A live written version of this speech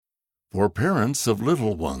For parents of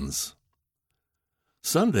little ones.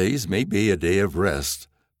 Sundays may be a day of rest,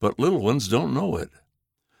 but little ones don't know it.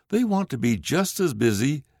 They want to be just as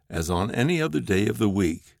busy as on any other day of the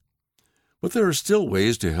week. But there are still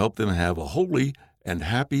ways to help them have a holy and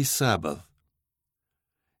happy Sabbath.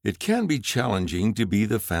 It can be challenging to be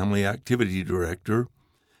the family activity director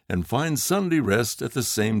and find Sunday rest at the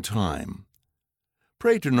same time.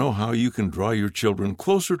 Pray to know how you can draw your children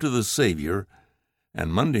closer to the Savior,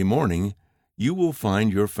 and Monday morning you will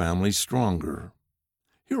find your family stronger.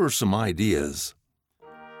 Here are some ideas.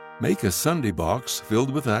 Make a Sunday box filled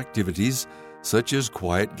with activities such as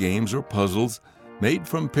quiet games or puzzles made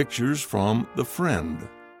from pictures from The Friend.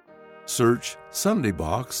 Search Sunday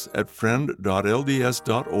Box at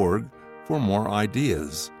friend.lds.org for more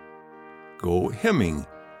ideas. Go hymning,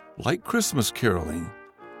 like Christmas caroling,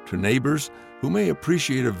 to neighbors who may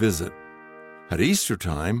appreciate a visit. At Easter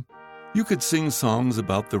time, you could sing songs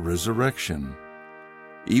about the resurrection.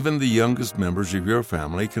 Even the youngest members of your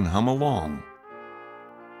family can hum along.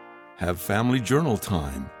 Have family journal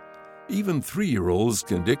time. Even 3-year-olds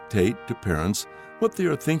can dictate to parents what they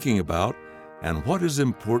are thinking about and what is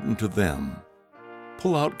important to them.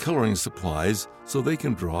 Pull out coloring supplies so they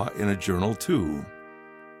can draw in a journal too.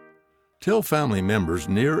 Tell family members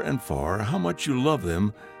near and far how much you love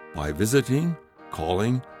them by visiting,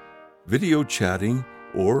 calling, video chatting,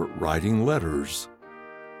 or writing letters.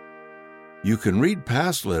 You can read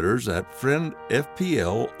past letters at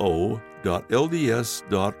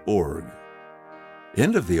friendfplo.lds.org.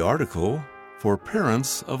 End of the article for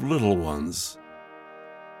parents of little ones.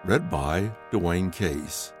 Read by Dwayne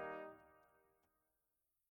Case.